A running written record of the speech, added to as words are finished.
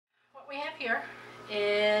we have here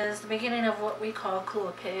is the beginning of what we call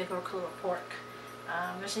Kalua pig or Kalua pork.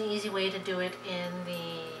 There's an easy way to do it in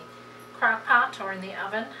the crock pot or in the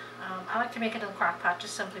oven. I like to make it in the crock pot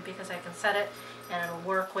just simply because I can set it and it'll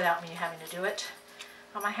work without me having to do it.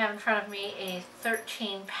 I have in front of me a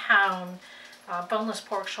 13-pound boneless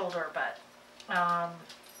pork shoulder butt.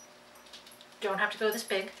 Don't have to go this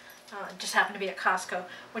big. It just happened to be at Costco.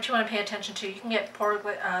 What you want to pay attention to, you can get pork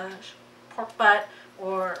butt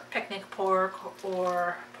or picnic pork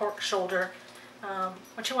or pork shoulder.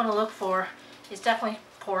 What you want to look for is definitely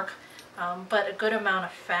pork, but a good amount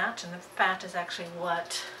of fat, and the fat is actually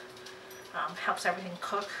what helps everything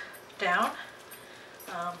cook down.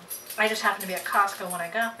 I just happened to be at Costco when I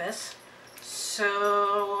got this,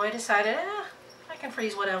 so I decided I can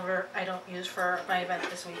freeze whatever I don't use for my event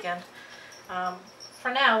this weekend.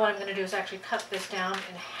 For now, what I'm going to do is actually cut this down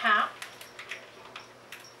in half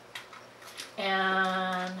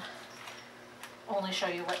and only show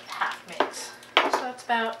you what half makes. So that's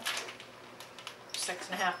about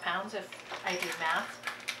 6.5 pounds if I do math,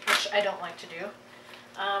 which I don't like to do.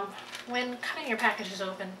 When cutting your packages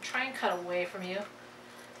open, try and cut away from you.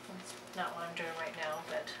 That's not what I'm doing right now,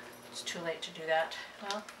 but it's too late to do that.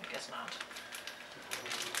 Well, I guess not.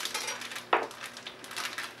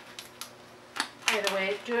 Either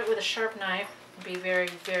way, do it with a sharp knife. Be very,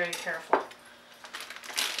 very careful.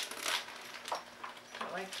 Go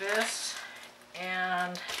like this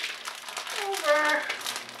and over.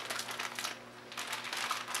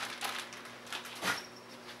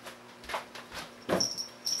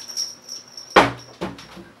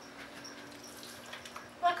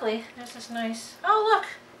 Luckily, there's this nice, oh look,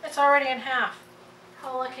 it's already in half.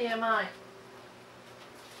 How lucky am I?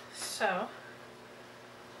 So,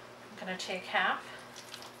 I'm going to take half,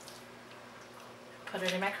 put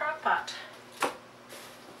it in my crock pot,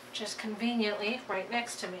 which is conveniently right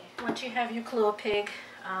next to me. Once you have your Kalua pig,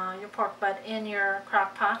 your pork butt in your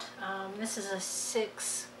crock pot, this is a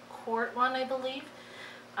 6-quart one, I believe.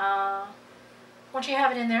 Once you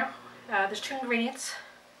have it in there, there's 2 ingredients.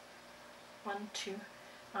 1, 2.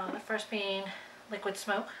 The first being liquid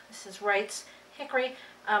smoke. This is Wright's hickory.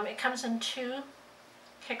 It comes in 2,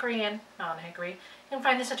 hickory and non-hickory. You can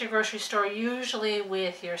find this at your grocery store, usually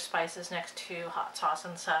with your spices next to hot sauce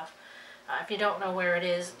and stuff. If you don't know where it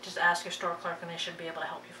is, just ask your store clerk and they should be able to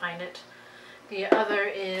help you find it. The other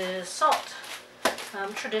is salt.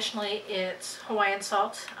 Traditionally it's Hawaiian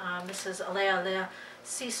salt. This is Alea Alea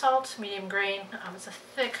sea salt, medium grain. It's a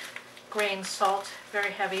thick grain salt,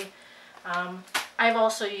 very heavy. I've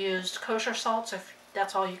also used kosher salt, so if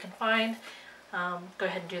that's all you can find, go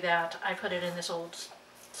ahead and do that. I put it in this old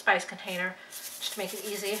spice container just to make it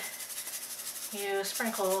easy. You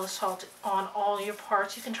sprinkle the salt on all your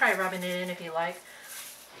parts. You can try rubbing it in if you like.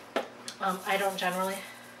 I don't generally.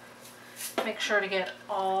 Make sure to get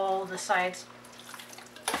all the sides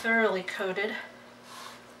thoroughly coated.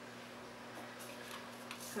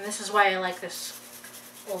 And this is why I like this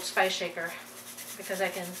old spice shaker, because I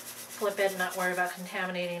can flip it and not worry about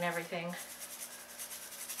contaminating everything.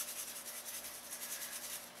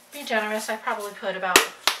 Be generous. I probably put about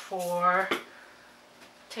 4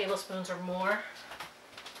 tablespoons or more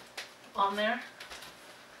on there.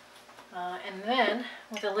 And then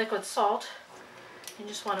with the liquid salt, you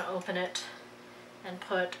just want to open it and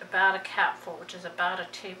put about a capful, which is about a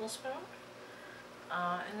tablespoon.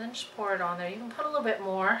 And then just pour it on there. You can put a little bit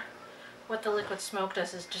more. What the liquid smoke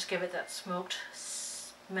does is just give it that smoked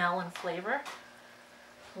smell and flavor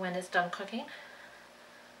when it's done cooking.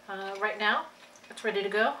 Right now, it's ready to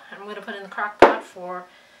go. I'm going to put it in the crock pot for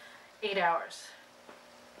 8 hours.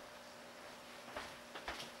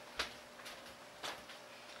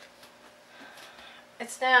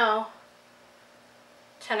 It's now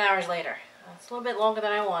 10 hours later. It's a little bit longer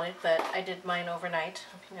than I wanted, but I did mine overnight.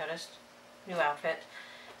 If you noticed, new outfit.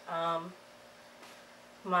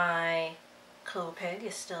 My Kalua pig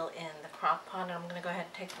is still in the crock pot, and I'm going to go ahead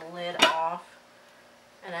and take the lid off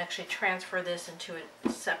and actually transfer this into a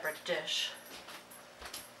separate dish.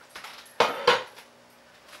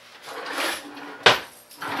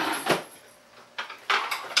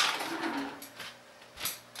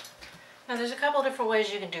 Now there's a couple different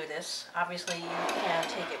ways you can do this. Obviously you can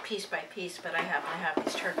take it piece by piece, but I happen to have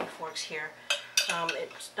these turkey forks here.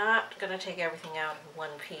 It's not going to take everything out in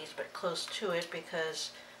one piece, but close to it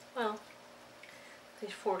because, well,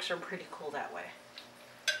 these forks are pretty cool that way.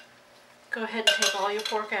 Go ahead and take all your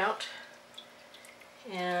pork out.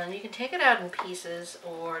 And you can take it out in pieces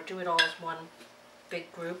or do it all as one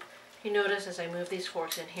big group. You notice as I move these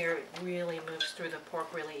forks in here, it really moves through the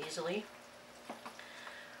pork really easily.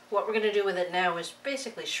 What we're going to do with it now is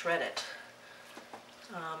basically shred it.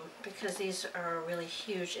 because these are really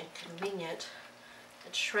huge and convenient.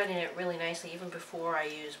 It's shredding it really nicely even before I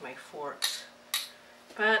use my forks.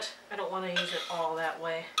 But I don't want to use it all that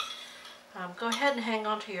way. Go ahead and hang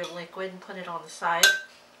on to your liquid and put it on the side.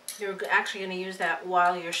 You're actually going to use that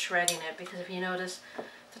while you're shredding it, because if you notice,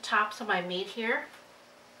 the tops of my meat here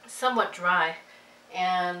is somewhat dry,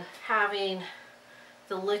 and having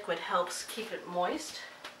the liquid helps keep it moist.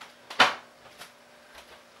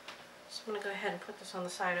 So I'm going to go ahead and put this on the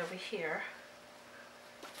side over here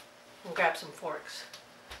and grab some forks.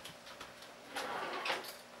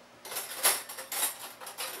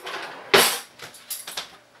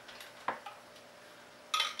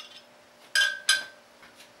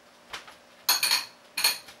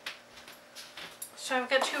 So I've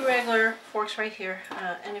got two regular forks right here,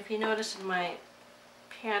 and if you notice in my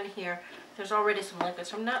pan here, there's already some liquid,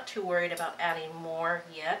 so I'm not too worried about adding more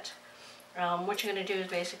yet. What you're going to do is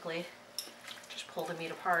basically just pull the meat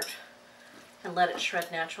apart and let it shred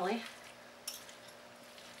naturally.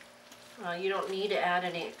 You don't need to add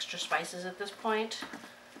any extra spices at this point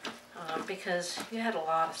because you had a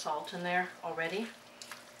lot of salt in there already,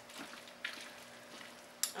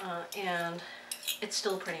 and it's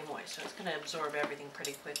still pretty moist, so it's going to absorb everything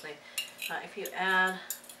pretty quickly. If you add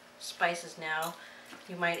spices now,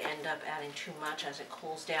 you might end up adding too much as it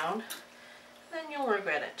cools down. Then you'll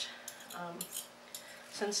regret it.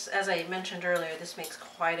 Since, as I mentioned earlier, this makes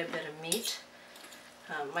quite a bit of meat,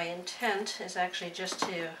 my intent is actually just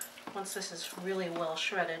to, once this is really well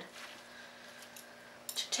shredded,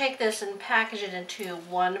 to take this and package it into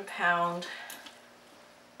 1 pound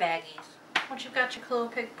baggies. Once you've got your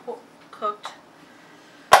Kalua pig cooked,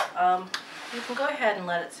 you can go ahead and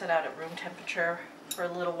let it sit out at room temperature for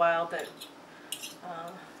a little while, but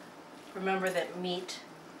remember that meat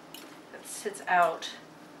that sits out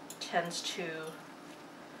tends to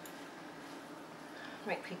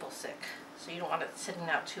make people sick. So you don't want it sitting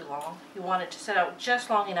out too long. You want it to sit out just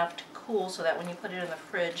long enough to cool so that when you put it in the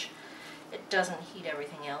fridge, it doesn't heat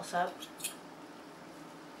everything else up.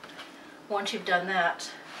 Once you've done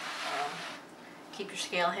that, keep your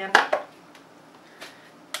scale handy.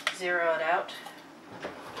 Zero it out.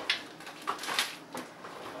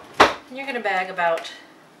 And you're going to bag about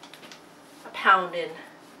a pound in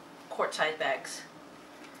quart-size bags.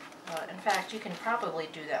 In fact, you can probably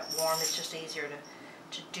do that warm. It's just easier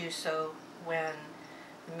to do so when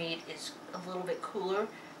the meat is a little bit cooler,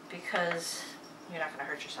 because you're not going to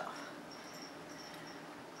hurt yourself.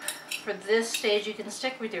 For this stage, you can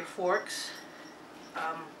stick with your forks.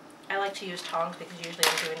 I like to use tongs because usually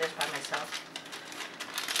I'm doing this by myself.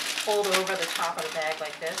 Fold over the top of the bag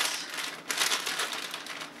like this,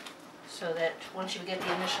 so that once you get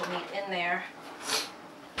the initial meat in there,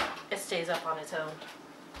 it stays up on its own.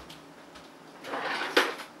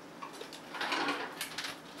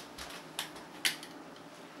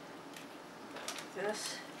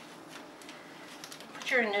 This.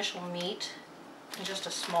 Put your initial meat in just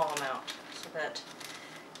a small amount so that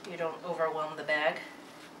you don't overwhelm the bag.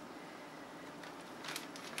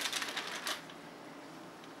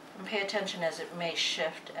 And pay attention as it may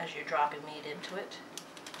shift as you're dropping meat into it.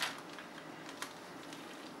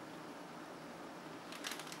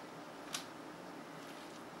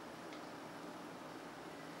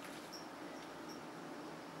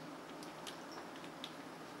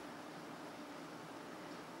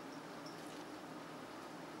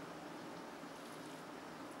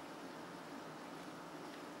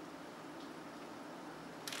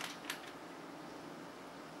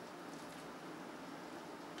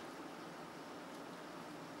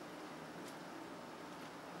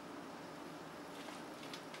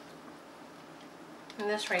 And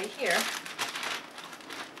this right here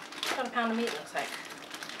is what a pound of meat looks like.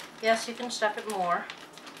 Yes, you can stuff it more,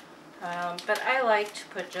 but I like to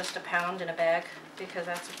put just a pound in a bag because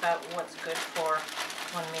that's about what's good for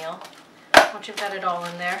one meal. Once you've got it all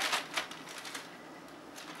in there,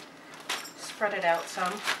 spread it out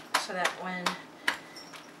some so that when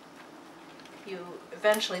you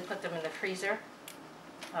eventually put them in the freezer,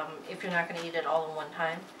 if you're not going to eat it all in one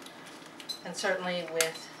time, and certainly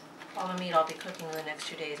with all the meat I'll be cooking in the next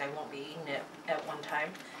 2 days, I won't be eating it at one time.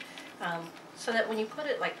 So that when you put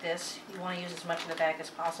it like this, you want to use as much of the bag as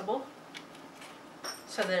possible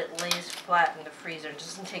so that it lays flat in the freezer and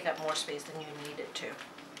doesn't take up more space than you need it to.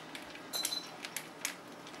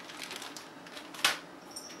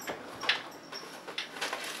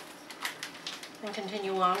 And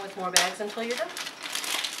continue on with more bags until you're done.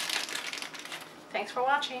 Thanks for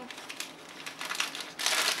watching.